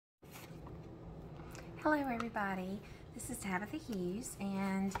Hello everybody, this is Tabitha Hughes,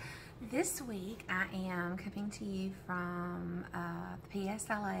 and this week I am coming to you from the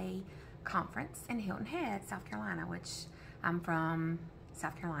PSLA conference in Hilton Head, South Carolina, which I'm from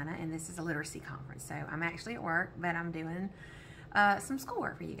South Carolina, and this is a literacy conference. So I'm actually at work, but I'm doing some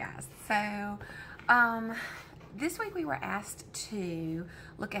schoolwork for you guys. So this week we were asked to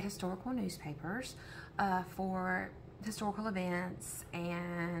look at historical newspapers for historical events,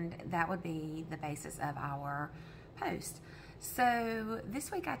 and that would be the basis of our post. So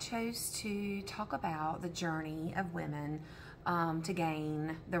this week I chose to talk about the journey of women to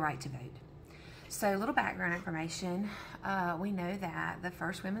gain the right to vote. So a little background information. We know that the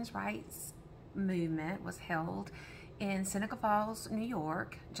first women's rights movement was held in Seneca Falls, New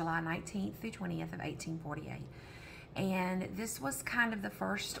York, July 19th through 20th of 1848. And this was kind of the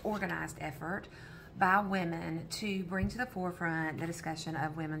first organized effort by women to bring to the forefront the discussion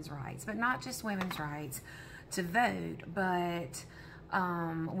of women's rights, but not just women's rights to vote, but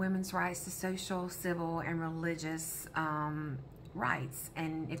women's rights to social, civil, and religious rights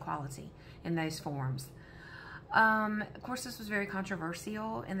and equality in those forms. Of course, this was very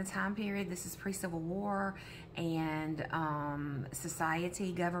controversial in the time period. This is pre-Civil War, and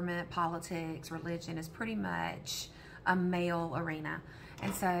society, government, politics, religion is pretty much a male arena.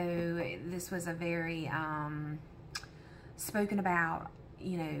 And so this was a very spoken about,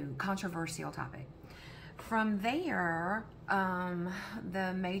 controversial topic. From there,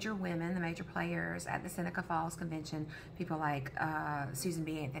 the major women, the major players at the Seneca Falls Convention, people like Susan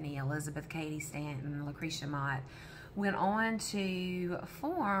B. Anthony, Elizabeth Cady Stanton, Lucretia Mott, went on to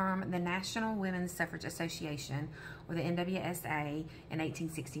form the National Women's Suffrage Association, or the NWSA, in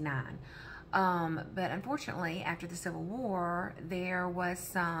 1869. But unfortunately, after the Civil War, there was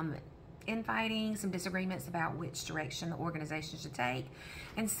some infighting, some disagreements about which direction the organization should take,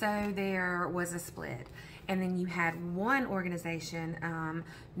 and so there was a split. And then you had one organization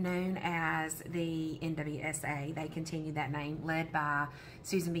known as the NWSA. They continued that name, led by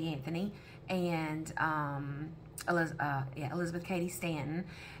Susan B. Anthony and Elizabeth Cady Stanton,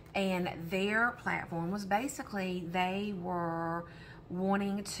 and their platform was basically they were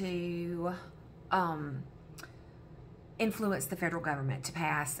wanting to influence the federal government to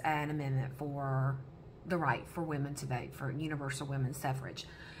pass an amendment for the right for women to vote, for universal women's suffrage.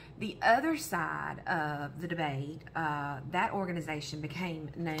 The other side of the debate, that organization became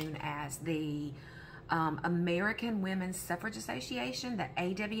known as the American Women's Suffrage Association, the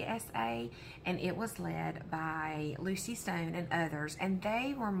AWSA, and it was led by Lucy Stone and others, and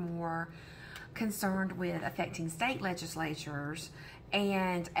they were more concerned with affecting state legislatures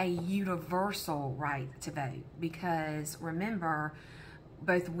and a universal right to vote, because remember,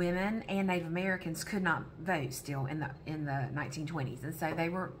 both women and Native Americans could not vote still in the 1920s, and so they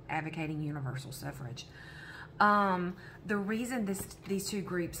were advocating universal suffrage. The reason these two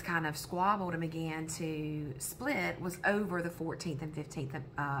groups kind of squabbled and began to split was over the 14th and 15th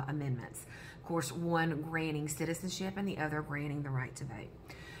Amendments. Of course, one granting citizenship and the other granting the right to vote.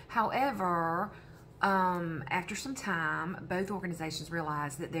 However, after some time, both organizations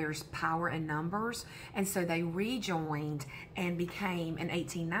realized that there's power in numbers, and so they rejoined and became, in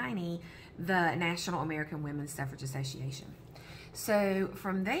 1890, the National American Women's Suffrage Association. So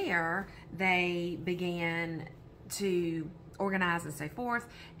from there, they began to organize and so forth,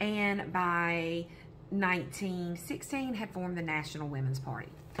 and by 1916 had formed the National Women's Party.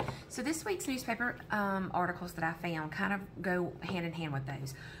 So this week's newspaper articles that I found kind of go hand in hand with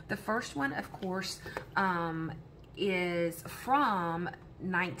those. The first one, of course, is from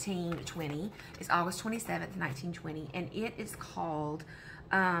 1920. It's August 27th, 1920, and it is called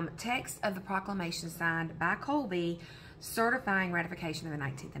Text of the Proclamation Signed by Colby certifying ratification of the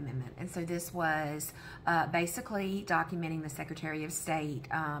 19th Amendment. And so this was basically documenting the Secretary of State,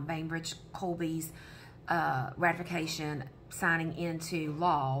 Bainbridge Colby's ratification, signing into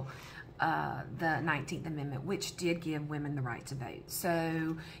law the 19th Amendment, which did give women the right to vote.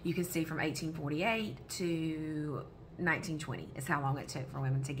 So you can see from 1848 to 1920 is how long it took for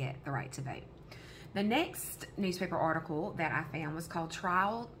women to get the right to vote. The next newspaper article that I found was called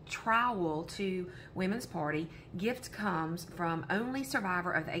Trowel to Women's Party. Gift comes from only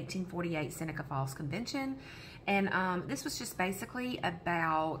survivor of the 1848 Seneca Falls Convention. And this was just basically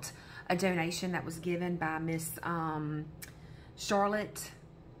about a donation that was given by Miss Charlotte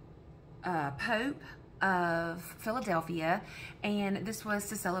Pope of Philadelphia, and this was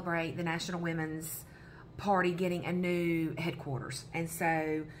to celebrate the National Women's Party getting a new headquarters. And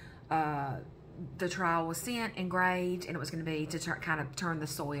so the trowel was sent, engraved, and it was going to be to kind of turn the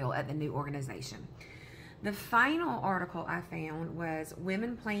soil at the new organization. The final article I found was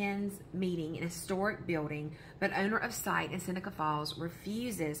Women Plans Meeting in Historic Building, but owner of site in Seneca Falls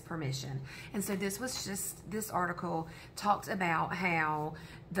refuses permission. And so this article talked about how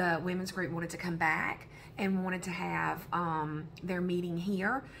the women's group wanted to come back and wanted to have their meeting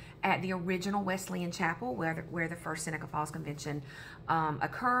here at the original Wesleyan Chapel where the first Seneca Falls Convention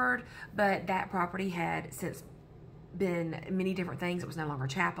occurred, but that property had since been many different things. It was no longer a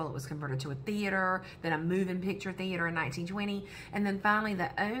chapel. It was converted to a theater, then a moving picture theater in 1920. And then finally the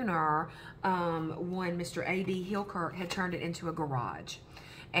owner, one Mr. A.B. Hillkirk, had turned it into a garage.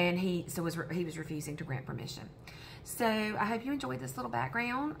 And he was refusing to grant permission. So I hope you enjoyed this little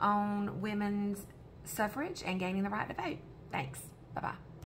background on women's suffrage and gaining the right to vote. Thanks. Bye-bye.